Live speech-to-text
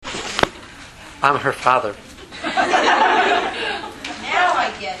I'm her father. Now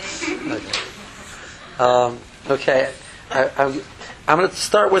I get it. Okay. I'm going to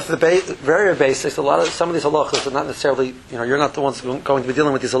start with the very basics. Some of these halachas are not necessarily, you're not the ones going to be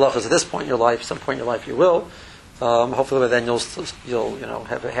dealing with these halachas at this point in your life. Some point in your life you will. Hopefully by then you'll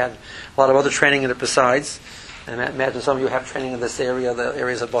have had a lot of other training in it besides. And imagine some of you have training in this area, the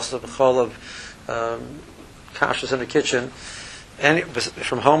areas of Basar B'chol, of kashrus in the kitchen, and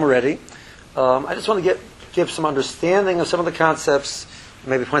from home already. I just want to give some understanding of some of the concepts.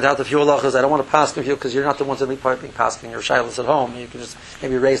 Maybe point out a few halachas. I don't want to pass with you because you're not the ones that are being passing your shilas at home. You can just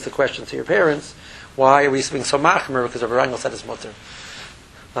maybe raise the question to your parents. Why are we being so machmer? Because Rabbi Rangel said it's mutter.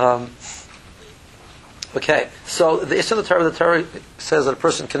 Okay, so the Issa of the Torah says that a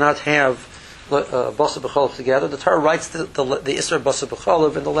person cannot have Basar B'chol together. The Torah writes the Issa of Basar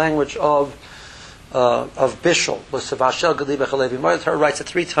B'chol in the language of Bishul. The Torah writes it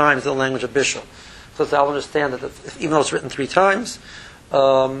 3 times in the language of Bishul. So I'll understand that even though it's written 3 times,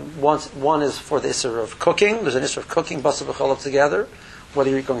 one is for the Issa of cooking. There's an Issa of cooking Basar B'chol together, whether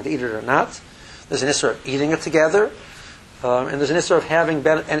you're going to eat it or not. There's an Issa of eating it together, and there's an Issa of having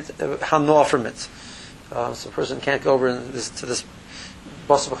hanor from it. So a person can't go over to this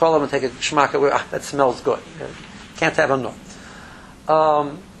Basar B'chol and take a shmaka. That smells good. Can't have hanor.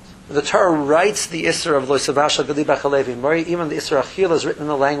 The Torah writes the Isser of Lo Savasha Gali B'Chalevi Mori. Even the Isser Achila is written in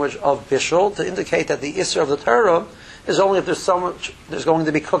the language of Bishul to indicate that the Isser of the Torah is only if there's going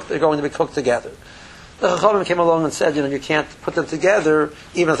to be cooked. They're going to be cooked together. The Chachamim came along and said, you can't put them together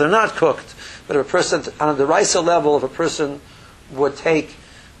even if they're not cooked. But if a person on the Raisa level, if a person would take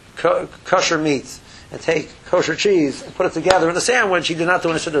kosher meat and take kosher cheese and put it together in a sandwich, he did not do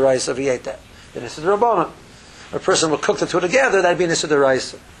an Isser D'Oraisa if he ate that. An Isser D'Rabbanan. If a person would cook the two together, that'd be an Isser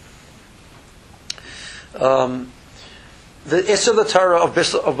D'Oraisa. The Isser of the Torah of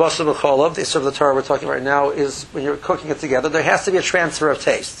Basar B'chol, the Isser of the Torah we're talking about right now, is when you're cooking it together, there has to be a transfer of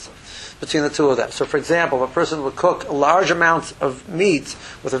taste between the two of them. So, for example, if a person would cook a large amount of meat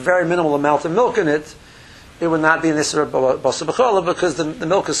with a very minimal amount of milk in it, it would not be an Isser of Basar B'chol because the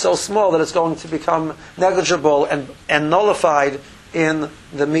milk is so small that it's going to become negligible and nullified in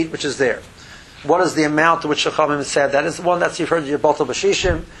the meat which is there. What is the amount to which Chachamim said? That is the one that you've heard, your Batal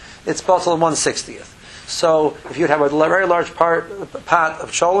B'Shishim. It's Batal 1/60th. So if you'd have a very large pot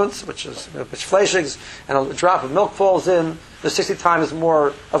of cholent, which fleishigs, and a drop of milk falls in, there's 60 times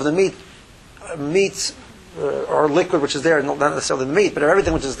more of the meat or liquid which is there, not necessarily the meat, but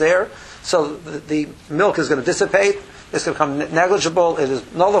everything which is there. So the milk is going to dissipate, it's going to become negligible, it is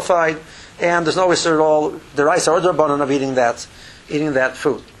nullified, and there's no issue at all, D'Oraisa or D'Rabbanan of eating that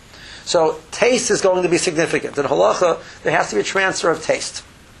food. So taste is going to be significant. In halacha, there has to be a transfer of taste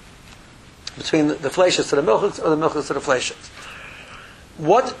between the fleishes to the milchiks or the milchiks to the fleishes.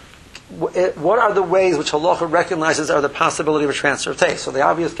 What are the ways which halacha recognizes are the possibility of a transfer of taste? So the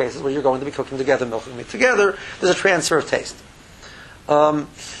obvious cases where you're going to be cooking together, milk and meat together, there's a transfer of taste.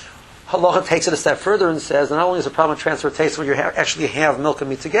 Halacha takes it a step further and says not only is a problem of transfer of taste when you actually have milk and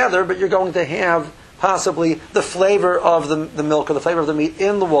meat together, but you're going to have possibly the flavor of the milk or the flavor of the meat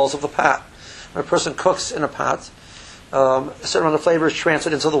in the walls of the pot. When a person cooks in a pot, a certain amount of flavor is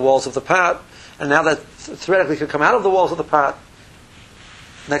transferred into the walls of the pot, and now that theoretically could come out of the walls of the pot,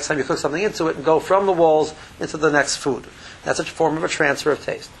 next time you cook something into it and go from the walls into the next food. That's a form of a transfer of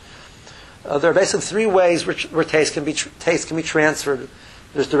taste. There are basically 3 ways where taste can be transferred.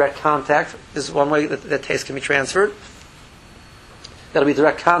 There's direct contact. This is one way that taste can be transferred. That'll be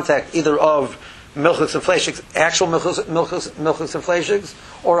direct contact either of milchiks and fleishigs, actual milchiks and fleishigs,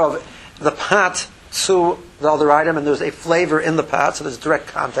 or of the pot to the other item, and there's a flavor in the pot, so there's direct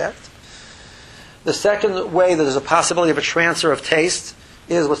contact. The second way that there's a possibility of a transfer of taste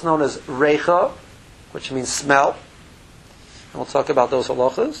is what's known as reicha, which means smell. And we'll talk about those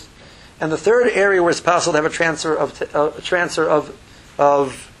halachas. And the third area where it's possible to have a transfer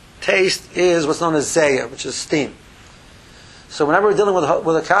of taste is what's known as zeya, which is steam. So whenever we're dealing with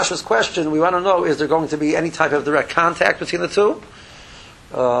a kashrus question, we want to know, is there going to be any type of direct contact between the two?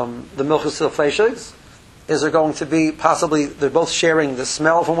 The milchiks to the fleishigs? Is there going to be possibly they're both sharing the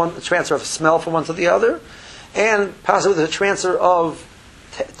smell from one, the transfer of smell from one to the other, and possibly the transfer of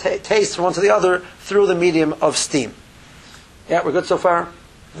taste from one to the other through the medium of steam? Yeah, we're good so far.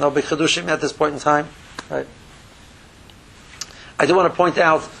 No big chedushim at this point in time, right? I do want to point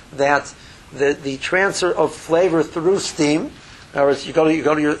out that the transfer of flavor through steam. In other words, you go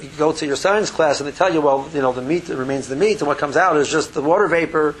to your science class and they tell you, well, the meat remains the meat, and what comes out is just the water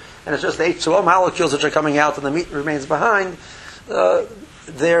vapor, and it's just the H2O molecules which are coming out, and the meat remains behind.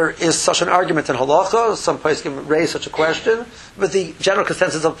 there is such an argument in halacha. Some poskim raise such a question, but the general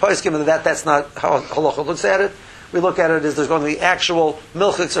consensus of poskim is that that's not how halacha looks at it. We look at it as there's going to be actual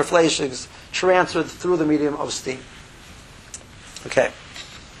milchiks or fleishiks transferred through the medium of steam. Okay.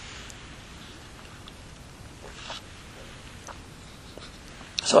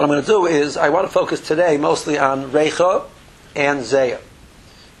 So what I'm going to do is, I want to focus today mostly on Reicha and Zeya.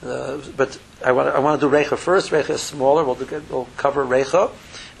 But I want to do Reicha first. Reicha is smaller. We'll cover Reicha,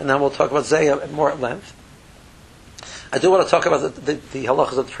 and then we'll talk about Zeya more at length. I do want to talk about the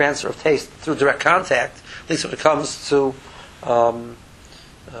halachas of the transfer of taste through direct contact, at least when it comes to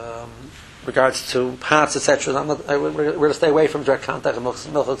regards to pots, etc. We're going to stay away from direct contact of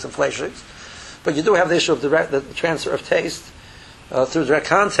milchiks and fleishiks. But you do have the issue of the transfer of taste through direct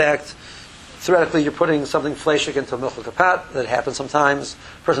contact. Theoretically, you're putting something fleishik into a milchik pot. That happens sometimes.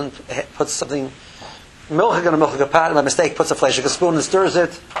 A person puts something milchik in a milchik pot, and by mistake puts a fleishik, a spoon, and stirs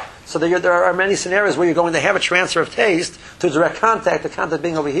it. So there are many scenarios where you're going to have a transfer of taste through direct contact, the contact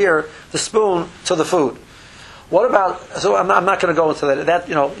being over here, the spoon to the food. What about? So I'm not going to go into that. That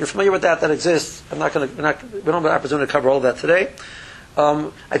you're familiar with that. That exists. We don't have an opportunity to cover all of that today.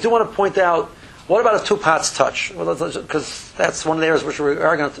 I do want to point out. What about if two pots touch? Because that's one of the areas which we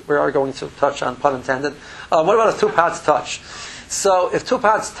are going to touch on, pun intended. What about if two pots touch? So if two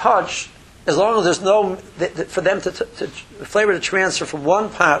pots touch, as long as there's no, for them to flavor to transfer from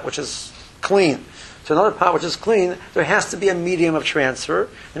one pot, which is clean, to another pot, which is clean, there has to be a medium of transfer.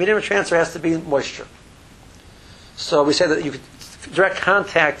 The medium of transfer has to be moisture. So we say that direct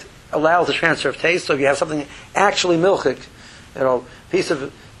contact allows the transfer of taste. So if you have something actually milchik, piece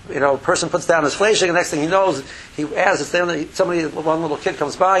of, person puts down his fleishik, and the next thing he knows, one little kid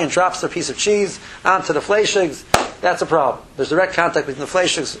comes by and drops their piece of cheese onto the fleishiks. That's a problem. There's direct contact between the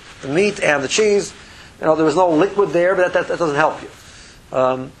fleishiks, the meat, and the cheese. There was no liquid there, but that doesn't help you.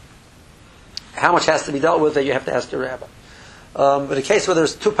 How much has to be dealt with that you have to ask your rabbi. But in a case where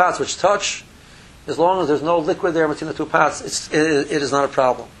there's two pots which touch, as long as there's no liquid there between the two pots, it is not a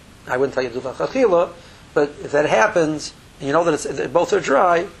problem. I wouldn't tell you to do v'chachila, but if that happens, and you know that both are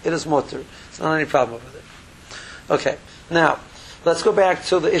dry, it is mutter. It's not any problem with it. Okay, now, let's go back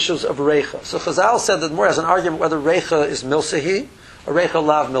to the issues of Reicha. So Chazal said that more as an argument whether Reicha is milsahi or Reicha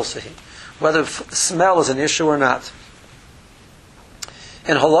lav milsahi, whether smell is an issue or not.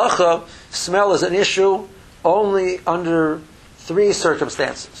 In Halacha, smell is an issue only under three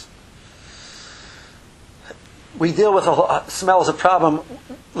circumstances. We deal with smell as a problem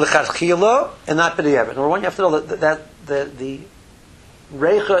l'chadchila and not b'diavad. Number one, you have to know that the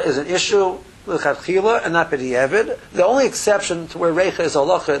Reicha is an issue l'chadchila and not b'diavad. The only exception to where Reicha is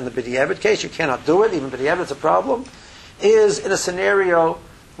halacha in the b'diavad case, you cannot do it, even b'diavad it's a problem, is in a scenario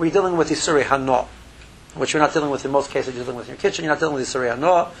where you're dealing with Yisurei Hana, which you're not dealing with in most cases. You're dealing with in your kitchen, you're not dealing with Yisurei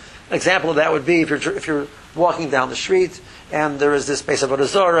Hana. An example of that would be if you're walking down the street and there is this space of Avodah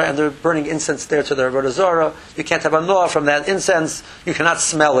Zarah and they're burning incense there to their Avodah Zarah. You can't have a noah from that incense. You cannot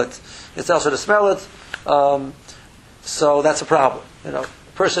smell it. It's also to smell it. So that's a problem. A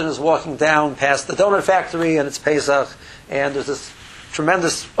person is walking down past the donut factory and it's Pesach and there's this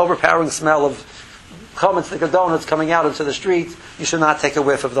tremendous overpowering smell of chometz donuts coming out into the street. You should not take a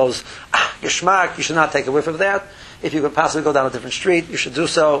whiff of those geschmack. You should not take a whiff of that. If you could possibly go down a different street, you should do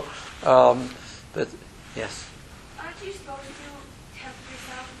so. But yes. Aren't you supposed to tempt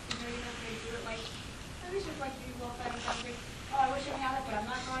yourself? You don't have to do it like it's just like you walk out of something. Oh, I wish I had it, but I'm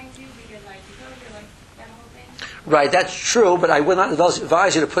not going to because that whole thing. Right, that's true, but I would not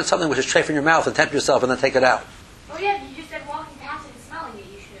advise you to put something which is treif in your mouth and tempt yourself and then take it out. Oh yeah, you just said walking past it and smelling it.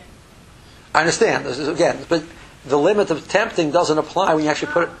 You should. I understand. This is, again, but the limit of tempting doesn't apply when you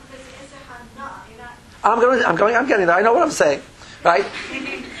actually put it. I'm getting there. I know what I'm saying, right?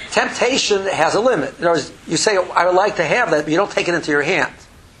 Temptation has a limit. In other words, you say, I would like to have that, but you don't take it into your hand.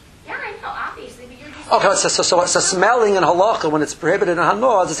 Yeah, I know, obviously, but you're just... Okay, so smelling in halacha, when it's prohibited in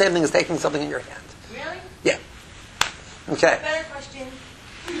hanah, is the same thing as taking something in your hand. Really? Yeah. Okay. Better question.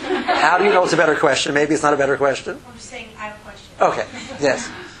 How do you know it's a better question? Maybe it's not a better question. I'm just saying I have a question. Okay, yes.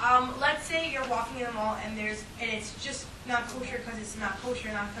 Let's say you're walking in the mall and it's just not kosher because it's not kosher,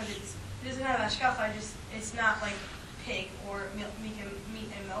 not because it doesn't have hashgacha, it's not like pig or meat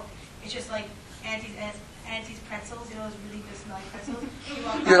and milk. It's just like Auntie's pretzels, those really good smelling pretzels.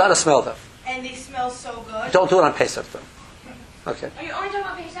 You're allowed to smell them. And they smell so good. Don't do it on Pesach though. Okay. Are you only talking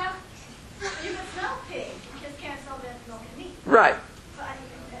about Pesach? You can smell pig. You just can't smell the milk and meat. Right. So I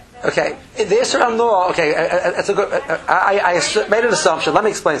think Okay. The Isser Hanor, okay, that's a good, I made an assumption. Let me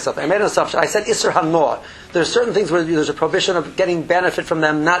explain something. I made an assumption. I said Isser Hanor. There's certain things where there's a prohibition of getting benefit from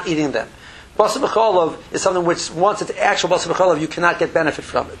them, not eating them. Basar b'cholov is something which, once it's actual basar b'cholov, you cannot get benefit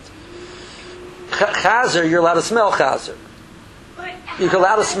from it. Chazer, you're allowed to smell chazer. You're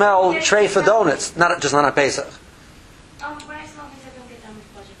allowed to smell tray for donuts, not on Pesach. When I smell things, I don't get that much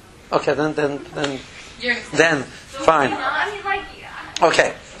pleasure from it. Okay, then, fine. I mean, like,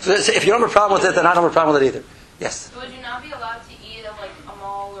 Okay, so if you don't have a problem with it, then I don't have a problem with it either. Yes. So would you not be allowed to eat at like a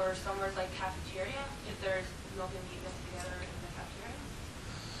mall or somewhere like cafeteria if there's milk and meat mixed together in the cafeteria?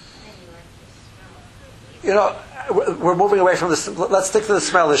 You know, we're moving away from this. Let's stick to the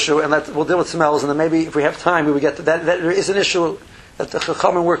smell issue, and we'll deal with smells, and then maybe if we have time, we would get to that. There is an issue that the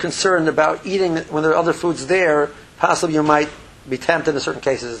Chachamim were concerned about eating when there are other foods there. Possibly you might be tempted in certain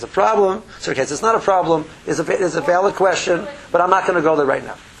cases. It's a problem. In certain cases it's not a problem. It's a valid question, but I'm not going to go there right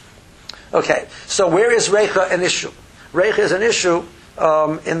now. Okay, so where is Reicha an issue? Reicha is an issue,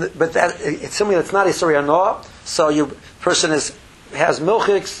 but it's something that's not Isuri Hanoah. So your person has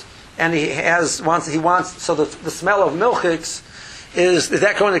milchiks, and he wants. So the smell of milchiks is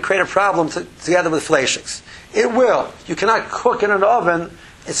that going to create a problem together with fleishiks? It will. You cannot cook in an oven.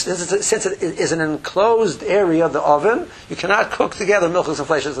 Since it is an enclosed area of the oven, you cannot cook together milchiks and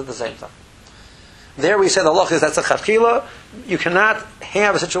fleishiks at the same time. There we said the halach is that's a chachila. You cannot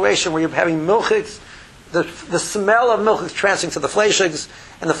have a situation where you're having milchiks, the smell of milchiks transferring to the fleishiks,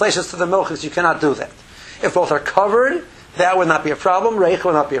 and the fleishiks to the milchiks. You cannot do that. If both are covered, that would not be a problem. Reicha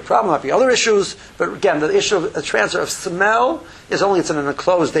would not be a problem. There might be other issues, but again, the issue of the transfer of smell is only it's in an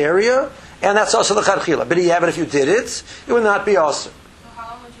enclosed area, and that's also the chachila. But if you did it, it would not be also. So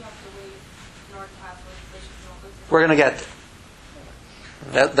how long would you have to wait in order to have those milk? We're going to get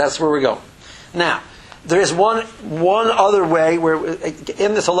there. That's where we go. Now, there is one other way where,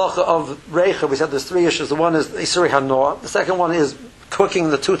 in this halacha of Reicha, we said there's three issues. The one is Isuri Hanoah. The second one is cooking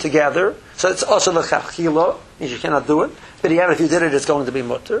the two together. So it's also the chachila, means you cannot do it. But if you did it, it's going to be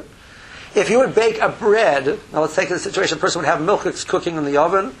mutter. If you would bake a bread, now let's take the situation, a person would have milchiks cooking in the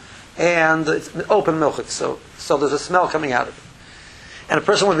oven, and it's open milchiks, so there's a smell coming out of it. And a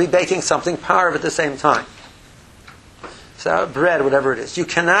person would be baking something parv at the same time. So bread, whatever it is. You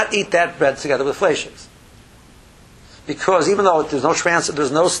cannot eat that bread together with fleishiks. Because even though there's no transit,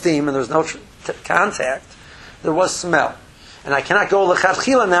 there's no steam, and there's no contact, there was smell. And I cannot go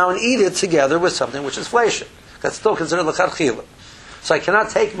l'chadchila now and eat it together with something which is fleishik. That's still considered l'chadchila. So I cannot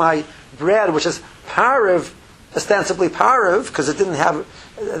take my bread, which is pariv, ostensibly pariv, because it didn't have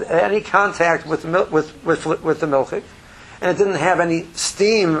any contact with the milchik, and it didn't have any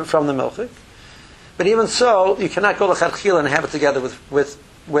steam from the milchik. But even so, you cannot go l'chadchila and have it together with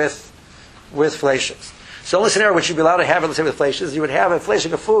fleishiks. So the only scenario which you'd be allowed to have it, let's say, with fleishiks, you would have a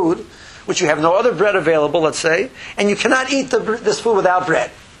fleishik of food, which you have no other bread available, let's say, and you cannot eat this food without bread,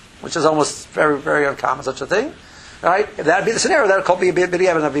 which is almost very, very uncommon, such a thing. Right? If that would be the scenario, that would call be a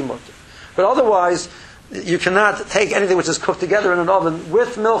b'diavad and be mutter. But otherwise, you cannot take anything which is cooked together in an oven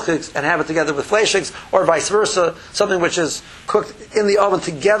with milchiks and have it together with fleishiks, or vice versa, something which is cooked in the oven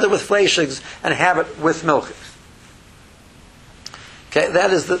together with fleishiks and have it with milchiks. Okay,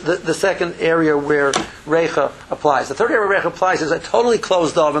 that is the second area where Reicha applies. The third area where Reicha applies is a totally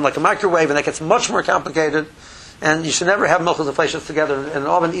closed oven, like a microwave, and that gets much more complicated. And you should never have milchiks and fleishiks together in an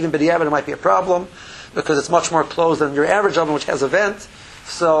oven. Even b'diavad, it might be a problem, because it's much more closed than your average oven, which has a vent.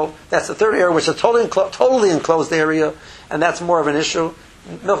 So that's the third area, which is a totally enclosed area, and that's more of an issue.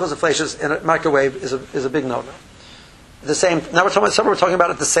 Milchiks and fleishiks in a microwave is a big no-no. Now we're talking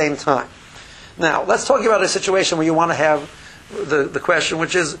about at the same time. Now let's talk about a situation where you want to have the question,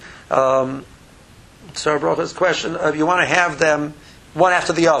 which is Sarah Brocha's question of you want to have them one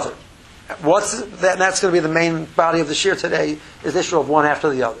after the other. That's going to be the main body of the shir today, is the issue of one after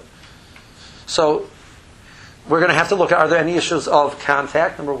the other. So we're going to have to look at, are there any issues of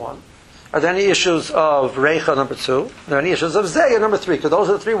contact, number one? Are there any issues of reicha, number two? Are there any issues of zeya, number three? Because those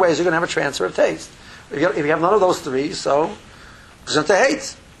are the three ways you're going to have a transfer of taste. If you have none of those three, so it's going to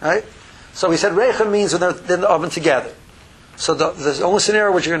hate, right? So we said reicha means when they're in the oven together. So the only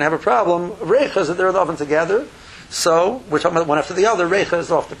scenario which you're going to have a problem, reicha, is that they're in the oven together. So we're talking about one after the other. Reicha is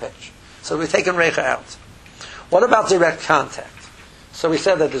off the page. So we've taken reicha out. What about direct contact? So we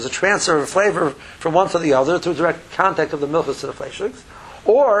said that there's a transfer of flavor from one to the other through direct contact of the milchiks to the fleishiks,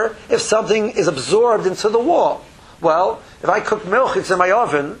 or if something is absorbed into the wall. Well, if I cook milchiks in my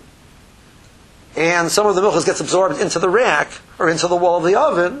oven, and some of the milchiks gets absorbed into the rack or into the wall of the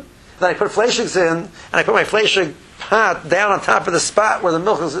oven, then I put fleishiks in, and I put my fleishik pot down on top of the spot where the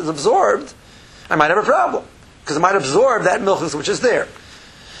milchiks is absorbed, I might have a problem, because it might absorb that milchiks which is there.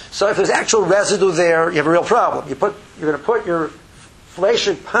 So if there's actual residue there, you have a real problem. You're going to put your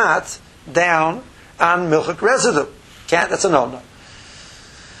fleishik pot down on milchik residue. That's a no-no.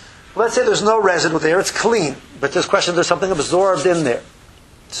 Let's say there's no residue there, it's clean, but there's something absorbed in there.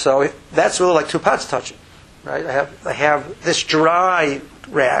 So that's really like two pots touching, right? I have this dry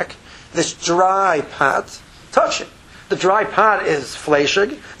rack, this dry pot touching. The dry pot is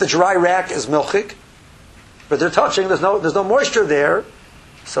fleshig, the dry rack is milchik, but they're touching. There's no moisture there,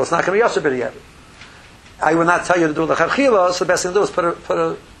 so it's not going to be yasser b'diavad. I would not tell you to do l'chadchila, so the best thing to do is put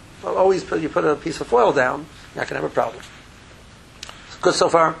a piece of foil down. You're not going to have a problem. Good so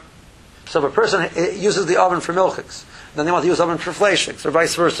far. So if a person uses the oven for milchiks, then they want to use the oven for fleishiks, or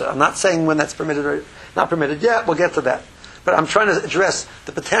vice versa. I'm not saying when that's permitted or not permitted yet. We'll get to that. But I'm trying to address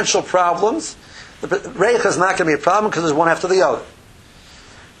the potential problems. The reicha is not going to be a problem because there's one after the other.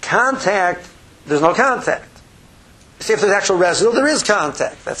 Contact, there's no contact. See, if there's actual residue, there is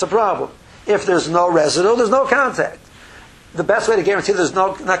contact. That's a problem. If there's no residue, there's no contact. The best way to guarantee there's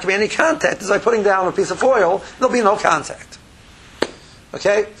not going to be any contact is by putting down a piece of foil. There'll be no contact.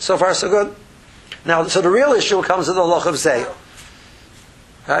 Okay? So far, so good? Now, so the real issue comes to the halacha of zeil.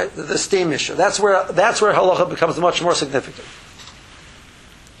 Right? The steam issue. That's where halacha becomes much more significant.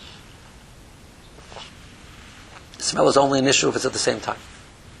 Smell is only an issue if it's at the same time.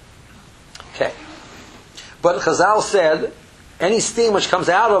 Okay. But Chazal said, any steam which comes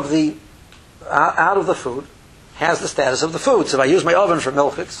out of the food has the status of the food. So if I use my oven for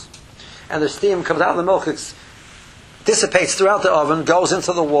milchiks, and the steam comes out of the milchiks, dissipates throughout the oven, goes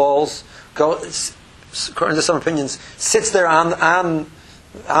into the walls, according to some opinions, sits there on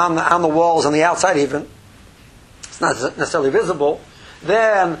the walls, on the outside even. It's not necessarily visible.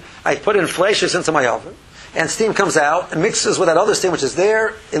 Then I put in fleishes into my oven, and steam comes out and mixes with that other steam which is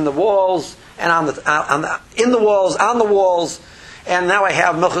there in the walls and on the walls, and now I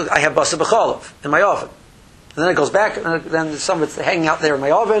have basa b'cholov in my oven. And then it goes back, and then some of it's hanging out there in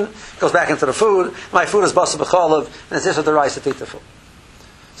my oven, goes back into the food. My food is basa b'cholov, and it's just the rice to eat the food.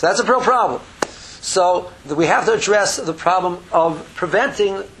 So that's a real problem. So we have to address the problem of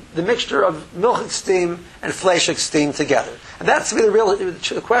preventing the mixture of milchik steam and fleishik steam together. And that's really the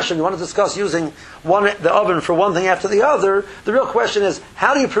real question. You want to discuss using the oven for one thing after the other. The real question is,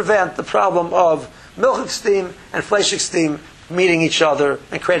 how do you prevent the problem of milchik steam and fleishik steam meeting each other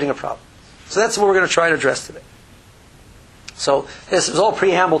and creating a problem? So that's what we're going to try to address today. So this is all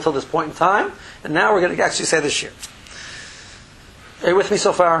preamble till this point in time, and now we're going to actually say this here. Are you with me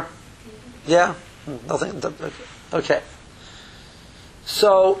so far? Yeah? Nothing? Okay.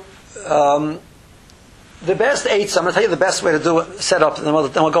 So, the best eitzah, I'm going to tell you the best way to do it, set up, and then we'll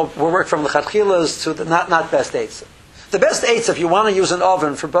work from the chatchilas to the not best eitzah. The best eitzah, if you want to use an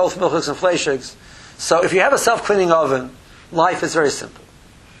oven for both milchiks and fleishiks, so if you have a self-cleaning oven, life is very simple.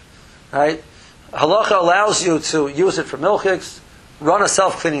 Right? Halacha allows you to use it for milchiks, run a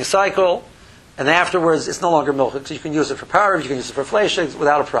self-cleaning cycle, and afterwards it's no longer milchiks. So you can use it for parv, you can use it for fleishiks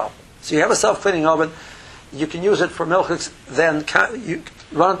without a problem. So you have a self-cleaning oven, you can use it for milchiks, then you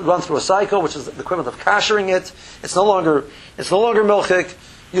run through a cycle, which is the equivalent of kashering it. It's no longer milchik.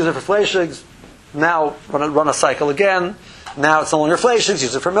 Use it for fleishiks. Now run a cycle again. Now it's no longer fleishiks.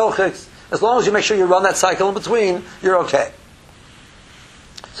 Use it for milchiks. As long as you make sure you run that cycle in between, you're okay.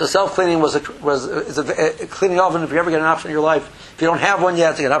 So self-cleaning is a cleaning oven. If you ever get an option in your life, if you don't have one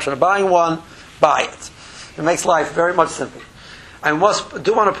yet, you get an option of buying one, buy it. It makes life very much simpler. I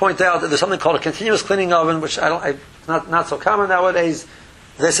do want to point out that there's something called a continuous cleaning oven, which not so common nowadays.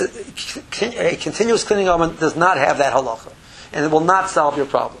 A continuous cleaning oven does not have that halacha, and it will not solve your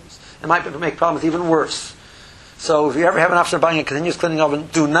problems. It might make problems even worse. So if you ever have an option of buying a continuous cleaning oven,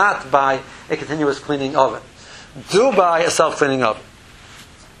 do not buy a continuous cleaning oven. Do buy a self-cleaning oven.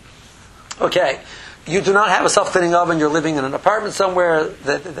 Okay, you do not have a self-cleaning oven, you're living in an apartment somewhere,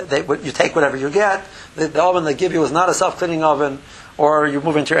 you take whatever you get, the oven they give you is not a self-cleaning oven, or you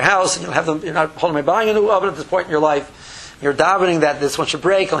move into your house and you're not holding by buying a new oven at this point in your life, you're davening that this one should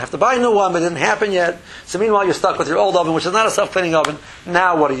break, you'll have to buy a new one, but it didn't happen yet, so meanwhile you're stuck with your old oven, which is not a self-cleaning oven.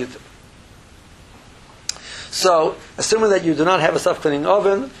 Now what do you do? So, assuming that you do not have a self-cleaning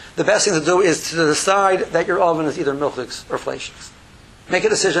oven, the best thing to do is to decide that your oven is either milchiks or fleishiks. Make a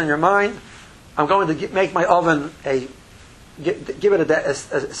decision in your mind. I'm going to make my oven give it a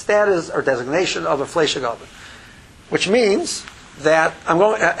status or designation of a fleishik oven, which means that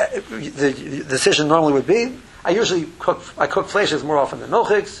the decision normally would be I cook fleishiks more often than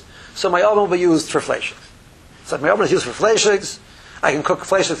milchiks, so my oven will be used for fleishiks. So if my oven is used for fleishiks, I can cook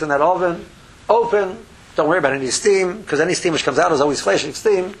fleishiks in that oven, open. Don't worry about any steam, because any steam which comes out is always fleishik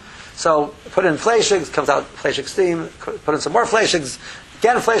steam. So put in fleishiks, comes out fleishik steam. Put in some more fleishiks,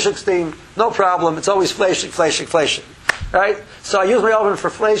 again fleishik steam, no problem. It's always fleishik. Right? So I use my oven for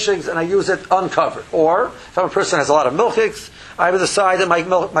fleishigs and I use it uncovered. Or, if I'm a person who has a lot of milchiks, I will decide that my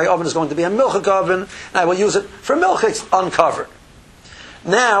oven is going to be a milchik oven, and I will use it for milchiks uncovered.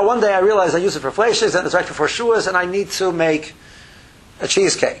 Now, one day I realize I use it for fleishigs, and it's right before Shuas, and I need to make a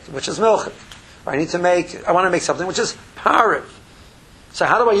cheesecake, which is milchik. Or I want to make something which is pariv. So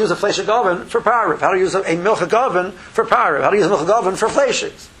how do I use a fleishig oven for pariv? How do I use a milchik oven for pariv? How do I use a milchik oven for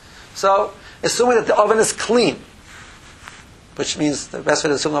fleishigs? So, assuming that the oven is clean, which means the best way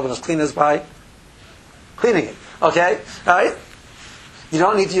to assume the oven is clean is by cleaning it. Okay? Right? You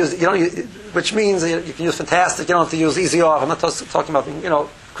don't need to use, which means you can use fantastic, you don't have to use easy off. I'm not talking about,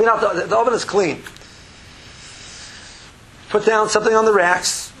 clean out, the oven is clean. Put down something on the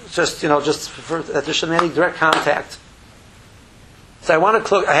racks, just for that there shouldn't be any direct contact. So I want to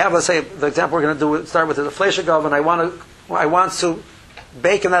cook, let's say, the example we're going to start with is a fleishig oven. I want to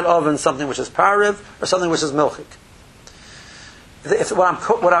bake in that oven something which is pariv or something which is milchik. If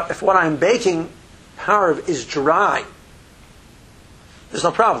what I'm baking, pariv, is dry, there's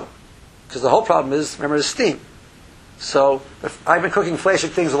no problem. Because the whole problem is, remember, the steam. So, if I've been cooking fleishig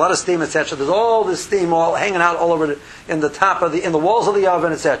things, a lot of steam, etc. There's all this steam all hanging out all over in the walls of the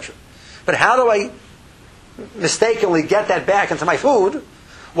oven, etc. But how do I mistakenly get that back into my food?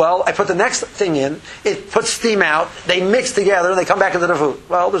 Well, I put the next thing in, it puts steam out, they mix together, and they come back into the food.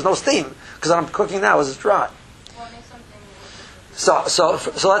 Well, there's no steam, because what I'm cooking now is dry. So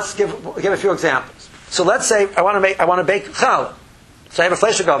let's give a few examples. So let's say I want to bake challah. So I have a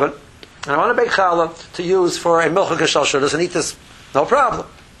fleishig oven, and I want to bake challah to use for a milchik shel and eat this, no problem.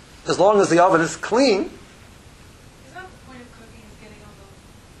 As long as the oven is clean. Is that the point of cooking, is getting all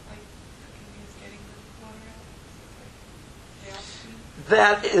the water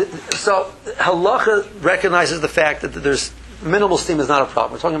out? So halacha recognizes the fact that there's minimal steam is not a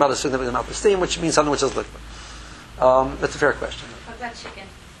problem. We're talking about a significant amount of steam, which means something which is liquid. That's a fair question. What about chicken?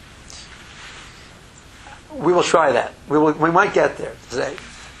 We will try that. We might get there today.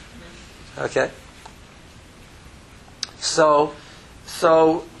 Okay. So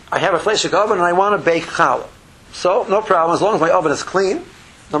I have a fleishig oven and I want to bake challah. So no problem, as long as my oven is clean.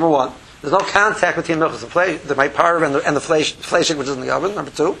 Number one, there's no contact between my pariv and the fleishig which is in the oven.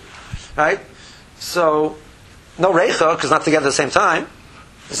 Number two, right? So no reicha because not together at the same time.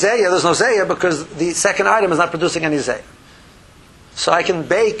 Zayah, there's no zayah because the second item is not producing any zayah. So I can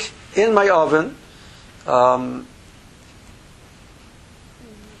bake in my oven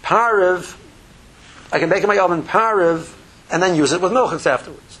pariv. I can bake in my oven pariv and then use it with milchiks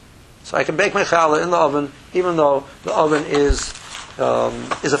afterwards. So I can bake my challah in the oven even though the oven is a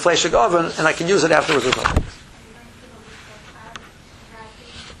fleishig oven, and I can use it afterwards with milchiks.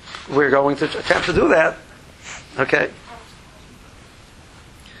 We're going to attempt to do that. Okay.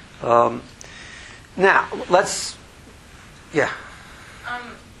 Now let's. Yeah.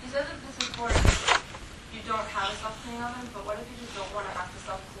 You said that this is for you don't have a self-cleaning oven, but what if you just don't want to have to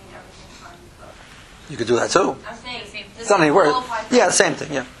self-clean every single time you cook? You could do that too. I'm saying it's not any worse. Yeah, the same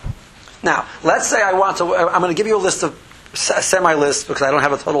thing. Yeah. Now let's say I want to. I'm going to give you a list of a semi-list because I don't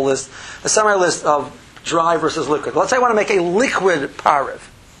have a total list. A semi-list of dry versus liquid. Let's say I want to make a liquid pariv.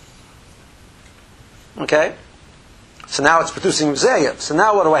 Okay. So now it's producing zayah. So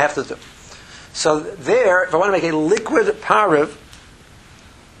now what do I have to do? So there, if I want to make a liquid pariv,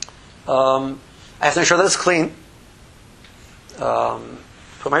 I have to make sure that it's clean.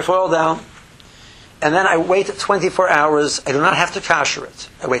 Put my foil down. And then I wait 24 hours. I do not have to kasher it.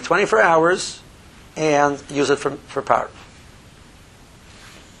 I wait 24 hours and use it for pariv.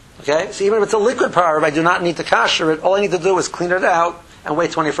 Okay? So even if it's a liquid pariv, I do not need to kasher it. All I need to do is clean it out and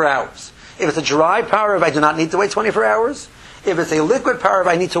wait 24 hours. If it's a dry pariv, I do not need to wait 24 hours. If it's a liquid pariv,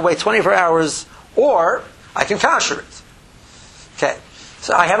 I need to wait 24 hours, or I can kasher it. Okay.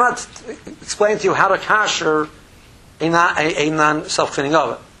 So I have not explained to you how to kasher a non-self-cleaning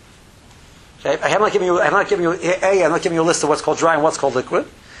oven. Okay. I'm not giving you a list of what's called dry and what's called liquid.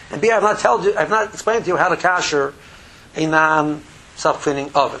 And B, I have not explained to you how to kasher a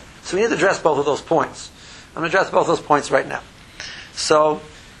non-self-cleaning oven. So we need to address both of those points. I'm going to address both of those points right now. So,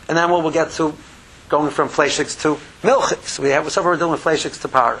 and then we'll get to going from fleishigs to milchiks. So we're dealing with fleishigs to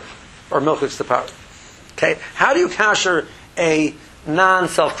pariv, or milchiks to pariv. Okay, how do you kasher a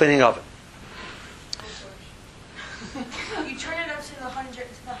non-self-cleaning oven? You turn it up to the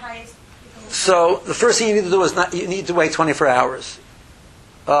highest. So the first thing you need to do is you need to wait 24 hours.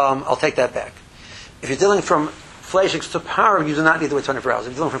 I'll take that back. If you're dealing from fleishigs to pariv, you do not need to wait 24 hours.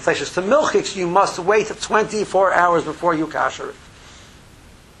 If you're dealing from fleishigs to milchiks, you must wait 24 hours before you kasher it.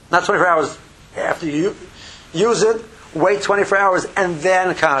 Not 24 hours after you use it, wait 24 hours and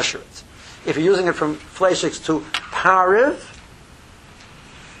then kasher it. if you're using it from fleishiks to pariv,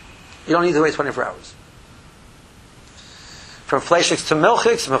 you don't need to wait 24 hours. From fleishiks to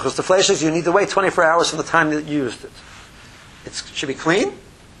milchiks to fleishiks, you need to wait 24 hours from the time that you used it. It should be clean.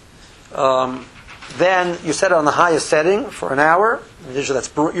 Then you set it on the highest setting for an hour. Usually that's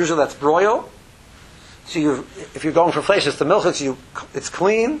broil. So if you're going from fleishiks to milchiks, it's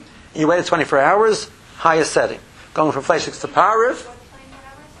clean. And you waited 24 hours, highest setting. Going from fleishiks to pariv,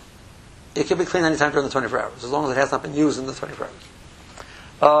 it can be clean anytime during the 24 hours, as long as it has not been used in the 24 hours.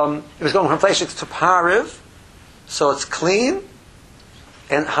 If it's going from fleishiks to pariv, so it's clean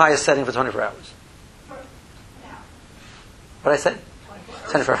and highest setting for 24 hours. What did I say?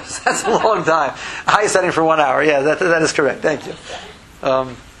 24 hours. That's a long time. Highest setting for 1 hour. Yeah, that is correct. Thank you.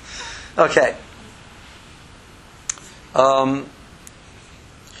 Okay.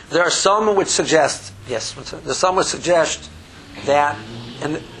 There are some which suggest, there's some which suggest that,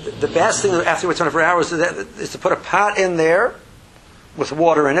 and the best thing after you wait 24 hours is to put a pot in there with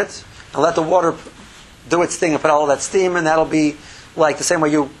water in it and let the water do its thing and put all that steam, and that'll be like the same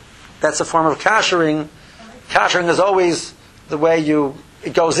way that's a form of kashering. Kashering is always the way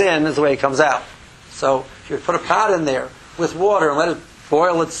it goes in is the way it comes out. So if you put a pot in there with water and let it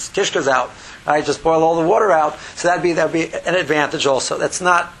boil its kishkas out, right, just boil all the water out, so that'd be an advantage also. That's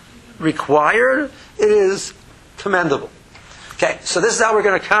not required, it is commendable. Okay, so this is how we're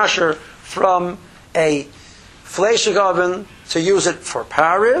going to kasher from a fleishik oven to use it for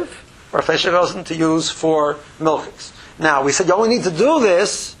pariv, or a fleishik oven to use for milchiks. Now, we said you only need to do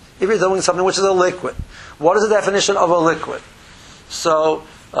this if you're doing something which is a liquid. What is the definition of a liquid? So,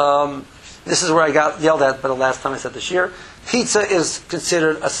 this is where I got yelled at by the last time I said this year. Pizza is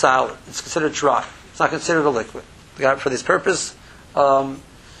considered a solid. It's considered dry. It's not considered a liquid. For this purpose,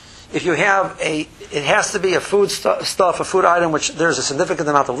 if you have it has to be a food stuff, a food item which there's a significant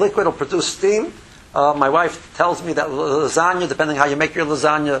amount of liquid, it'll produce steam. My wife tells me that lasagna, depending how you make your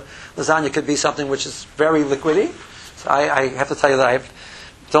lasagna could be something which is very liquidy. So I have to tell you that I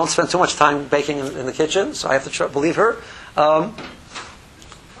don't spend too much time baking in the kitchen, so I have to believe her.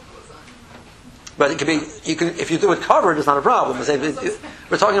 But it could be, if you do it covered, it's not a problem.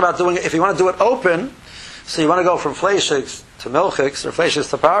 We're talking about doing it, if you want to do it open, so you want to go from fleishiks to milchiks, or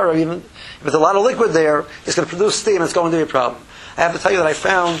fleishiks to pariv, even if there's a lot of liquid there, it's going to produce steam, it's going to be a problem. I have to tell you that I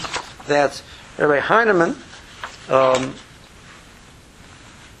found that Rabbi Heinemann,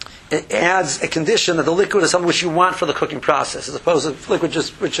 it adds a condition that the liquid is something which you want for the cooking process, as opposed to liquid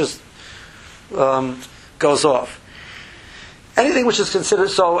which just goes off. Anything which is considered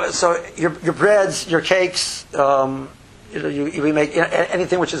so your breads, your cakes, we make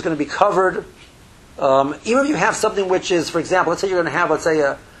anything which is going to be covered. Even if you have something which is, for example, let's say you're going to have,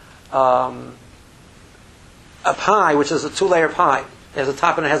 a pie which is a 2-layer pie. It has a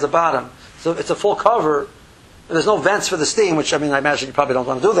top and it has a bottom, so it's a full cover. There's no vents for the steam, which I imagine you probably don't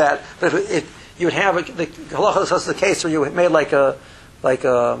want to do that. But if you would have the halacha is the case where you made like a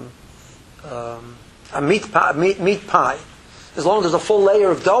meat pie. As long as there's a full layer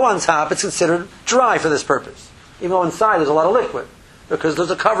of dough on top, it's considered dry for this purpose. Even though inside there's a lot of liquid, because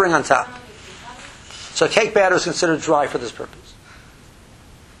there's a covering on top. So cake batter is considered dry for this purpose.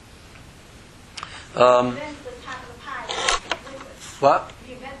 What?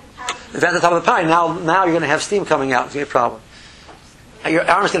 You vent the top of the pie. Now you're going to have steam coming out. It's going to be a problem. Your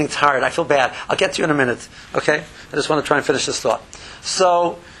arm's getting tired. I feel bad. I'll get to you in a minute. Okay? I just want to try and finish this thought.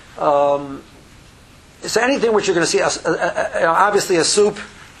 So anything which you're going to see, obviously a soup,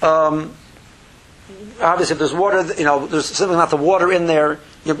 obviously if there's water, there's simply not the water in there.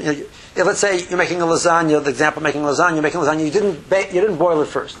 Let's say you're making a lasagna, the example of making lasagna, you didn't boil it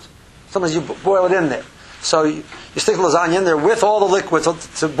first. Sometimes you boil it in there. So you stick the lasagna in there with all the liquid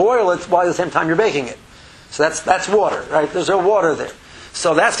to boil it while at the same time you're baking it. So that's water, right? There's no water there.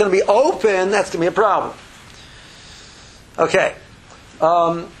 So that's going to be open, that's going to be a problem. Okay.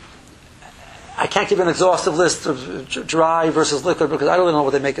 I can't give an exhaustive list of dry versus liquid because I don't really know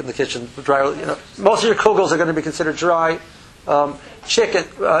what they make in the kitchen. Dry, most of your kugels are going to be considered dry. Chicken,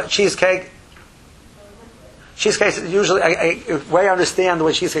 cheesecake. Cheesecake usually, the way I understand the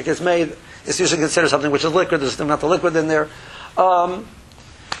way cheesecake is made, it's usually considered something which is liquid. There's not the liquid in there.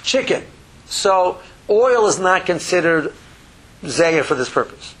 Chicken. So oil is not considered zayah for this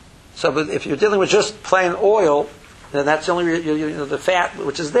purpose. So, but if you're dealing with just plain oil, then that's the only the fat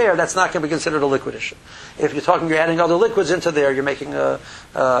which is there. That's not going to be considered a liquid issue. If you're adding other liquids into there, you're making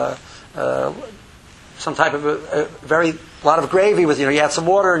some type of a lot of gravy with you add some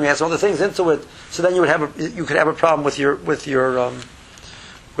water and you add some other things into it. So then you could have a problem with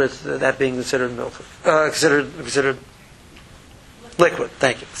that being considered milk, considered Liquid.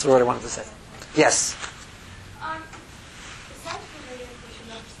 Thank you. That's the word I wanted to say. Yes. Besides the radiation,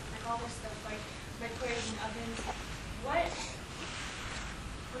 like all this stuff, like microwaves and ovens, what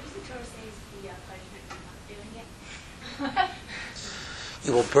does the Torah say is the punishment for not doing it?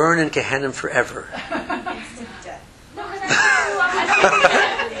 You will burn in Gehenna forever. No, because I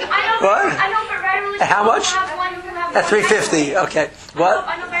know for very religious How people much? who have one, who have At one $3.50. microwave. Okay. What?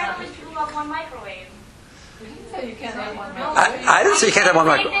 I know very religious people who have one microwave. You can't have one No, I didn't say you can't have one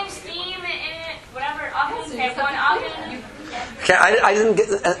microwave. Anything, steam, in it, whatever, ovens, they have one oven. Okay, I didn't get.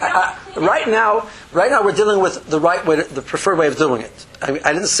 Right now we're dealing with the right way, the preferred way of doing it.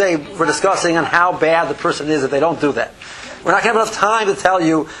 I didn't say we're discussing on how bad the person is if they don't do that. We're not going to have enough time to tell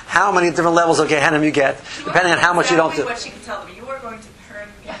you how many different levels of Gehenna you get, depending on how much you don't do. What she can tell them, you are going to burn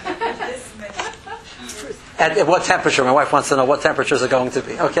this many. At what temperature? My wife wants to know what temperatures are going to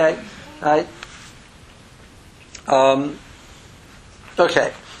be. Okay, right?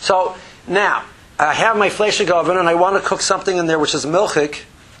 Okay. So now I have my fleshig oven, and I want to cook something in there which is milchik,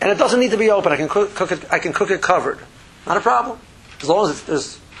 and it doesn't need to be open. I can cook it. I can cook it covered. Not a problem, as long as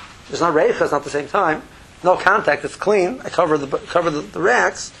there's not reichas, not at the same time. No contact. It's clean. I cover the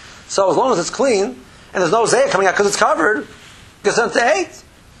racks. So as long as it's clean and there's no zayah coming out because it's covered, because it's to hate.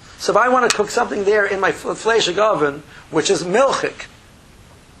 So if I want to cook something there in my fleshig oven, which is milchik,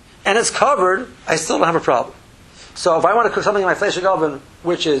 and it's covered, I still don't have a problem. So if I want to cook something in my fleshig oven,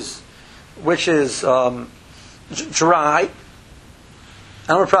 which is dry, I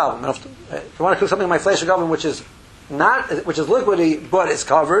don't have a problem. If I want to cook something in my fleshig oven which is liquidy but it's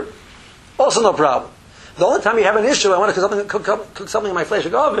covered, also no problem. The only time you have an issue, I want to cook something in my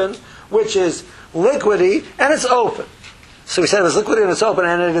fleshig oven which is liquidy and it's open. So we said it's liquidy and it's open,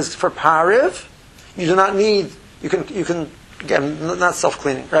 and it is for pariv. You do not need. You can again, not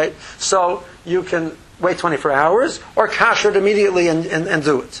self-cleaning, right? So you can wait 24 hours or kasher it immediately and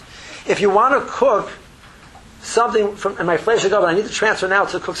do it. If you want to cook something in my fleshig oven, I need to transfer now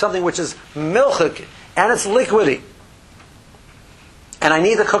to cook something which is milchik and it's liquidy, and I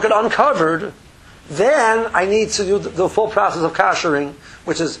need to cook it uncovered. Then I need to do the full process of kashering,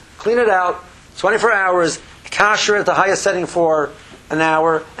 which is clean it out, 24 hours, kasher at the highest setting for an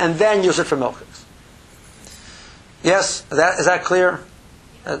hour, and then use it for milchiks. Yes, is that clear?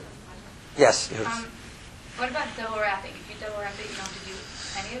 Yes. What about double wrapping? If you double wrap it, you don't have to do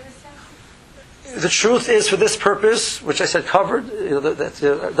any of this stuff? The truth is, for this purpose, which I said covered,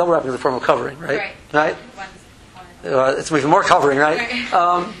 double wrapping is a form of covering, right? Right. It's even more covering, right?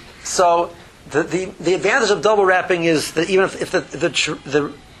 So the advantage of double wrapping is that even if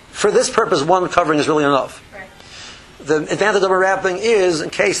the for this purpose one covering is really enough. Right. The advantage of double wrapping is in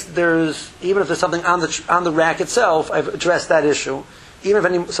case even if there's something on the rack itself, I've addressed that issue.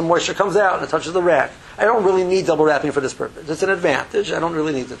 Even if some moisture comes out and it touches the rack, I don't really need double wrapping for this purpose. It's an advantage. I don't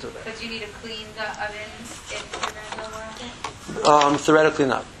really need to do that. But you need to clean the ovens if you're going to double wrap it? Theoretically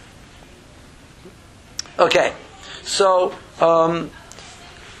not. Okay. So,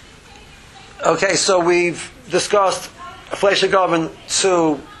 so we've discussed a fleshig oven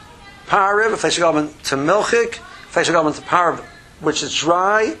to pariv, a fleshig oven to milchik, a fleshig oven to pariv, which is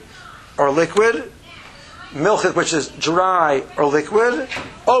dry or liquid, milchik, which is dry or liquid,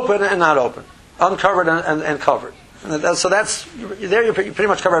 open and not open, uncovered and covered. So that's there. You pretty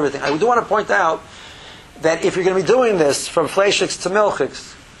much cover everything. I do want to point out that if you're going to be doing this from fleshiks to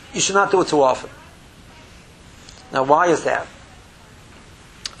milchiks, you should not do it too often. Now, why is that?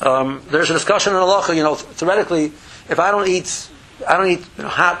 There's a discussion in halacha. Theoretically, if I don't eat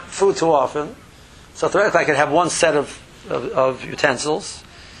hot food too often, so theoretically I could have one set of utensils,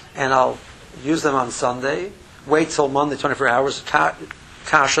 and I'll use them on Sunday. Wait till Monday, 24 hours,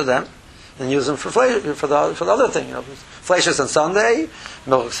 kasher them, and use them for the other thing. Fleshers on Sunday,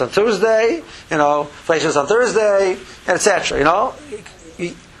 milks on Tuesday, fleshers on Thursday, etc.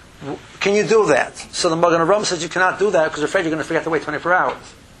 Can you do that? So the Magen Avraham says you cannot do that because you're afraid you're going to forget to wait 24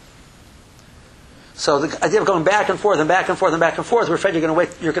 hours. So the idea of going back and forth and back and forth and back and forth, we're afraid you're going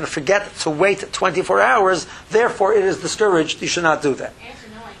to forget to wait 24 hours. Therefore, it is discouraged. You should not do that.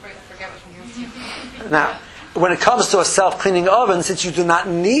 Now, when it comes to a self-cleaning oven, since you do not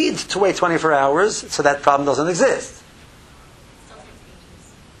need to wait 24 hours, so that problem doesn't exist.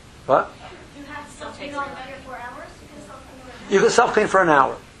 What? You have to self-clean on 24 hours? You can self-clean for an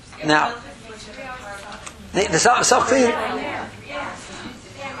hour. Now, the self-clean...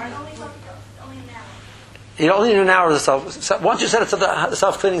 You only need an hour of the self. Once you set it to the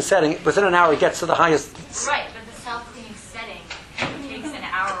self-cleaning setting, within an hour it gets to the highest. Right, but the self-cleaning setting takes an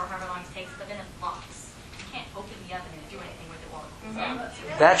hour or however long it takes, but then it locks. You can't open the oven and do anything with it while it's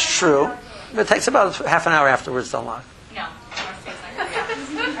That's true. It takes about half an hour afterwards to unlock. No, it stays like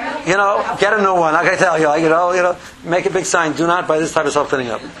get a new one. I can tell you, make a big sign. Do not buy this type of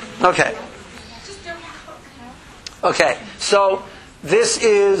self-cleaning oven. Okay. Okay. So this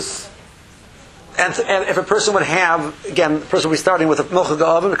is, and if a person would have, again, the person would be starting with a milchig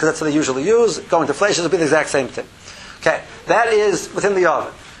oven because that's what they usually use. Going to fleishes would be the exact same thing. Okay. That is within the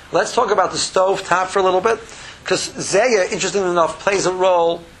oven. Let's talk about the stove top for a little bit, because Zeya, interestingly enough, plays a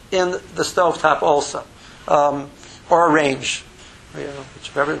role in the stove top also, or a range.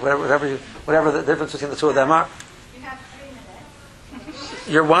 Whatever the difference between the two of them are. You have 3 minutes.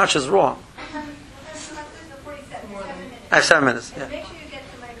 Your watch is wrong. This is 47 minutes. I have 7 minutes. And Yeah. make sure you get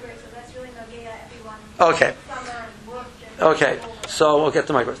to the microwave, so that's really Nogea, everyone. Okay. Summer and work and Okay. So we'll get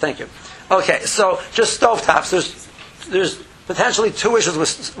to microwave. Thank you. Okay. So just stove tops. There's potentially two issues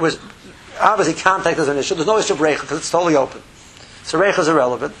with obviously contact is an issue. There's no issue of reicha because it's totally open. So reicha is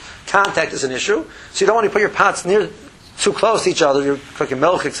irrelevant. Contact is an issue. So you don't want to put your pots too close to each other. You're cooking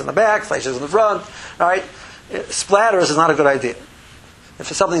milchiks in the back, fleishes in the front. All right. Splatters is not a good idea.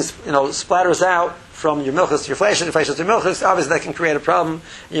 If something splatters out from your milchiks to your fleishes to your milchiks, obviously that can create a problem,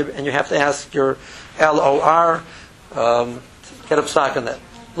 and you have to ask your LOR get up stock on that.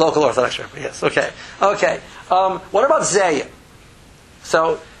 Local Orthodox Rebbe, yes. Okay. What about Zeya?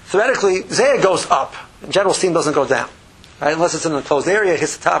 So theoretically, Zeya goes up. In general, steam doesn't go down. Right? Unless it's in a closed area, it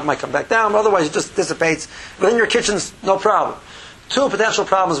hits the top, it might come back down. But otherwise, it just dissipates. Within your kitchens, no problem. Two potential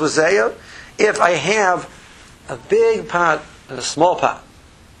problems with Zeya. If I have a big pot and a small pot.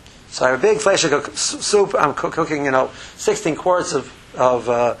 So I have a big fleishik soup. I'm cooking, 16 quarts of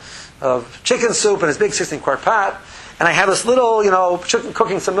chicken soup in this big 16-quart pot. And I have this little,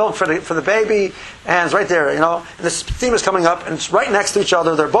 cooking some milk for the baby, and it's right there, and the steam is coming up, and it's right next to each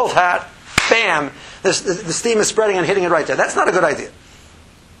other. They're both hot. Bam! The steam is spreading and hitting it right there. That's not a good idea.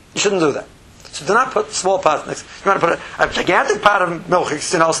 You shouldn't do that. So do not put small pots next. You want to put a gigantic pot of milk,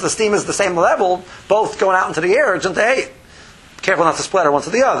 so the steam is the same level, both going out into the air. It's into hey, careful not to splatter one to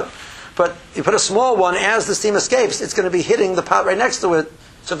the other. But you put a small one, as the steam escapes, it's going to be hitting the pot right next to it.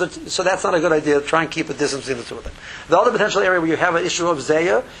 So that's not a good idea. Try and keep a distance between the two of them. The other potential area where you have an issue of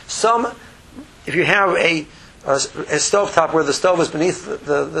Zeya, if you have a stovetop where the stove is beneath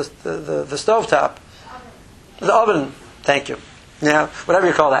the stovetop, the oven, thank you. Yeah, whatever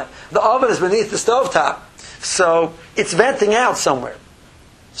you call that. The oven is beneath the stovetop, so it's venting out somewhere.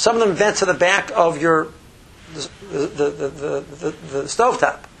 Some of them vent to the back of the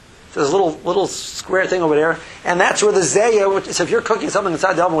stovetop. There's a little square thing over there, and that's where the Zeya, so if you're cooking something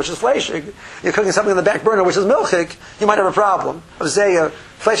inside the oven, which is fleishig, you're cooking something in the back burner, which is milchik, you might have a problem of Zeya,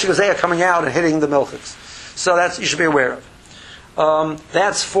 fleishig of Zeya coming out and hitting the milchiks. So you should be aware of.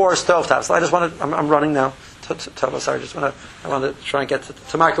 That's for stovetops. I'm running now. Sorry, I want to try and get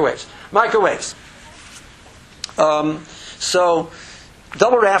to microwaves. Microwaves. So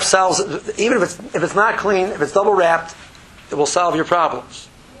double wrap solves, even if it's not clean, if it's double wrapped, it will solve your problems.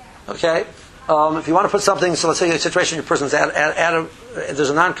 Okay? If you want to put something, so let's say a situation your person's there's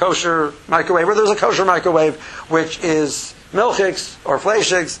a non-kosher microwave, or there's a kosher microwave, which is milchiks or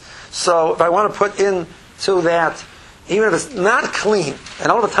fleishiks. So if I want to put into that, even if it's not clean, and I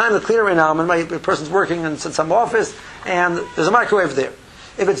don't have time to clean it right now, the person's working in some office, and there's a microwave there.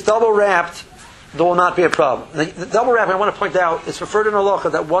 If it's double wrapped, there will not be a problem. The double wrapping, I want to point out, it's referred in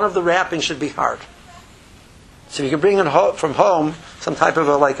halacha that one of the wrappings should be hard. So you can bring in from home some type of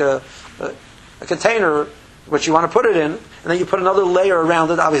a container which you want to put it in, and then you put another layer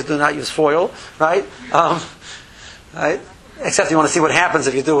around it. Obviously, do not use foil, right? Right? Except you want to see what happens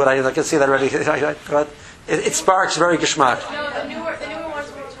if you do it. I can see that already. But it sparks very geschmack. No, the newer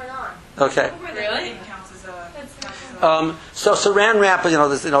ones will turn on. Okay. Really? Counts as So saran wrap,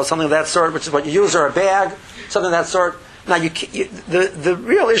 something of that sort, which is what you use, or a bag, something of that sort. Now, the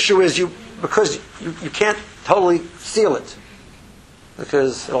real issue is because you can't totally seal it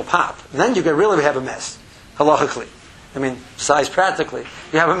because it'll pop. And then you can really have a mess, halachically. Besides practically,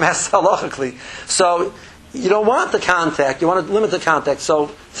 you have a mess halachically. So you don't want the contact. You want to limit the contact. So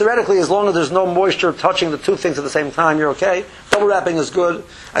theoretically, as long as there's no moisture touching the two things at the same time, you're okay. Double wrapping is good.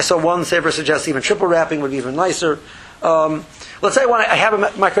 I saw one saver suggest even triple wrapping would be even nicer. Let's say I have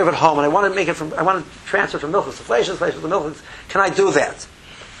a microwave at home and I want to transfer from milchiks to fleishes to milchiks. Can I do that?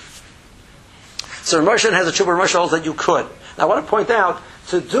 So Moshe has a tshuva. Moshe holds that you could. Now I want to point out,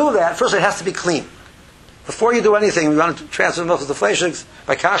 to do that, first it has to be clean. Before you do anything, you want to transfer milchiks to fleishes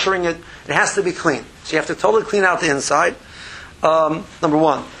by koshering it. It has to be clean. So you have to totally clean out the inside. Number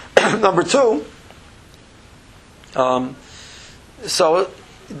one. Number two. So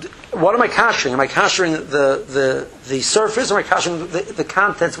what am I koshering? Am I koshering the surface, or am I koshering the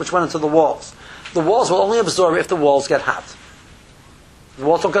contents which went into the walls? The walls will only absorb if the walls get hot. The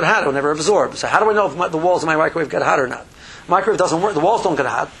walls don't get hot; it will never absorb. So how do I know if the walls of my microwave get hot or not? Microwave doesn't work. The walls don't get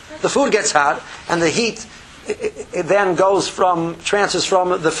hot. The food gets hot, and the heat it then transfers from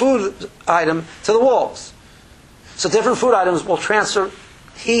the food item to the walls. So different food items will transfer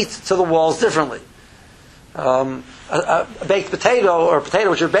heat to the walls differently. A baked potato or a potato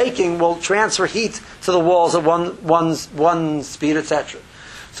which you're baking will transfer heat to the walls at one speed, etc.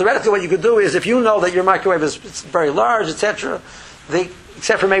 So radically what you could do is, if you know that your microwave is very large, etc.,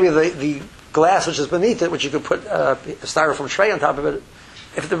 except for maybe the glass which is beneath it, which you could put a styrofoam tray on top of it,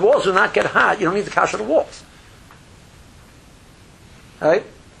 if the walls do not get hot, you don't need to kasher the walls. Right?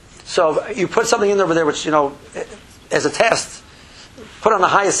 So you put something in over there which, as a test, put on the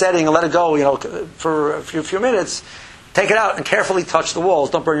highest setting and let it go, for a few minutes. Take it out and carefully touch the walls.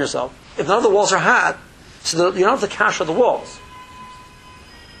 Don't burn yourself. If none of the walls are hot, so you don't have to kasher the walls.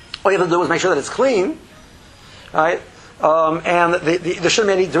 All you have to do is make sure that it's clean, right? And there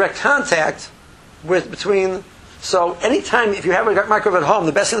shouldn't be any direct contact between. So anytime, if you have a microwave at home,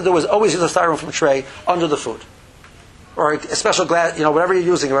 the best thing to do is always use a styrofoam tray under the food, or a special glass, whatever you're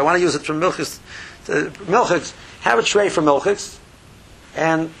using. If I want to use it for milchiks, have a tray for milchiks,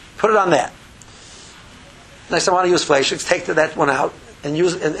 and put it on that. Next time I want to use fleishiks, take that one out and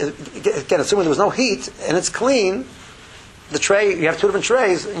use it. And again, assuming there was no heat and it's clean, the tray, you have two different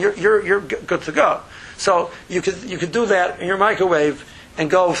trays, and you're good to go. So you could do that in your microwave and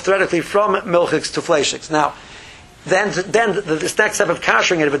go theoretically from milchiks to fleishiks. Now, then this next step of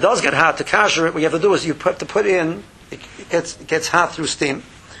kashering it, if it does get hot, to kasher it, what you have to do is you put in, it gets hot through steam.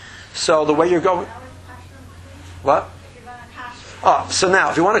 So the way you're going, what? So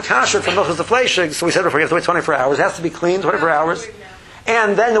now, if you want to kasher it from milchiks to fleishiks, so we said before, you have to wait 24 hours. It has to be clean 24 hours.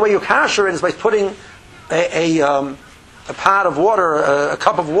 And then the way you kasher it is by putting a pot of water, a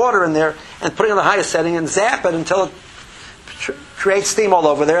cup of water in there, and putting it on the highest setting and zap it until it creates steam all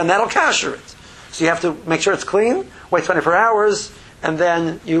over there, and that'll kasher it. So you have to make sure it's clean, wait 24 hours, and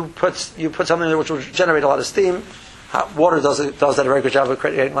then you put something in there which will generate a lot of steam. Hot water does that a very good job of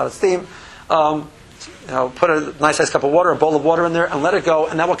creating a lot of steam. Put a nice sized cup of water, a bowl of water in there, and let it go,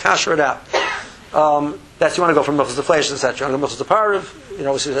 and that will kasher it out. That's you want to go from milchiks to fleishiks, etc. You want to go milchiks to pareve,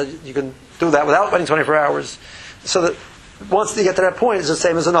 so you can do that without waiting 24 hours. So that once you get to that point, it's the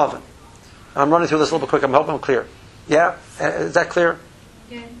same as an oven. I'm running through this a little bit quick. I'm hoping I'm clear. Yeah? Is that clear?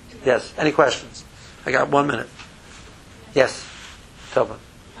 Yeah. Yes. Any questions? I got 1 minute. Yes. Tova. What's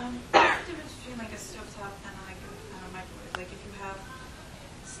the difference between like a stovetop and a microwave? Like if you have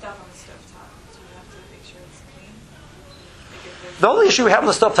stuff on the stovetop, do you have to make sure it's clean? Like if there's The only issue we have on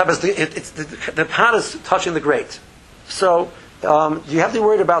the stovetop is the pot is touching the grate. So you have to be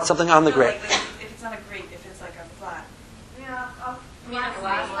worried about something on the grate. Like if it's not a grate, if it's like a flat.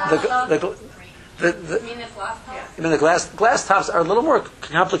 The glass tops are a little more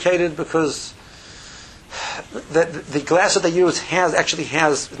complicated because the glass that they use has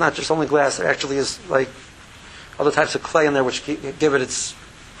it's not just only glass. There actually is like other types of clay in there which give it its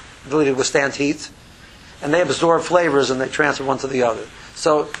ability to withstand heat, and they absorb flavors and they transfer one to the other.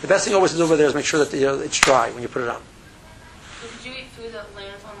 So the best thing always to do over there is make sure that it's dry when you put it on. Could you eat food that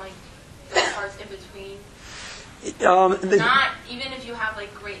lands on like the parts in between? Not even if you have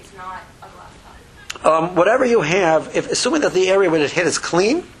like grates, not a glass top. Whatever you have, assuming that the area where it hit is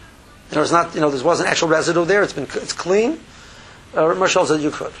clean, there wasn't actual residue there, it's clean. Marshall said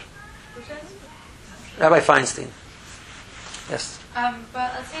you could. Rabbi Feinstein. Yes.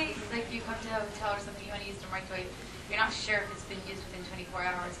 But let's say like you come to a hotel or something, you want to use the microwave. You're not sure if it's been used within 24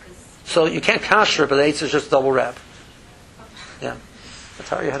 hours because. So you can't kasher it, but the eights is just double wrap. Yeah. That's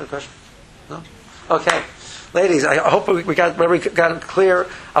how you had a question. No. Okay. Ladies, I hope we got it clear.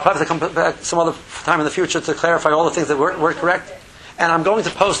 I'll probably have to come back some other time in the future to clarify all the things that were correct. And I'm going to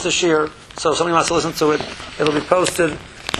post this year, so if somebody wants to listen to it, it'll be posted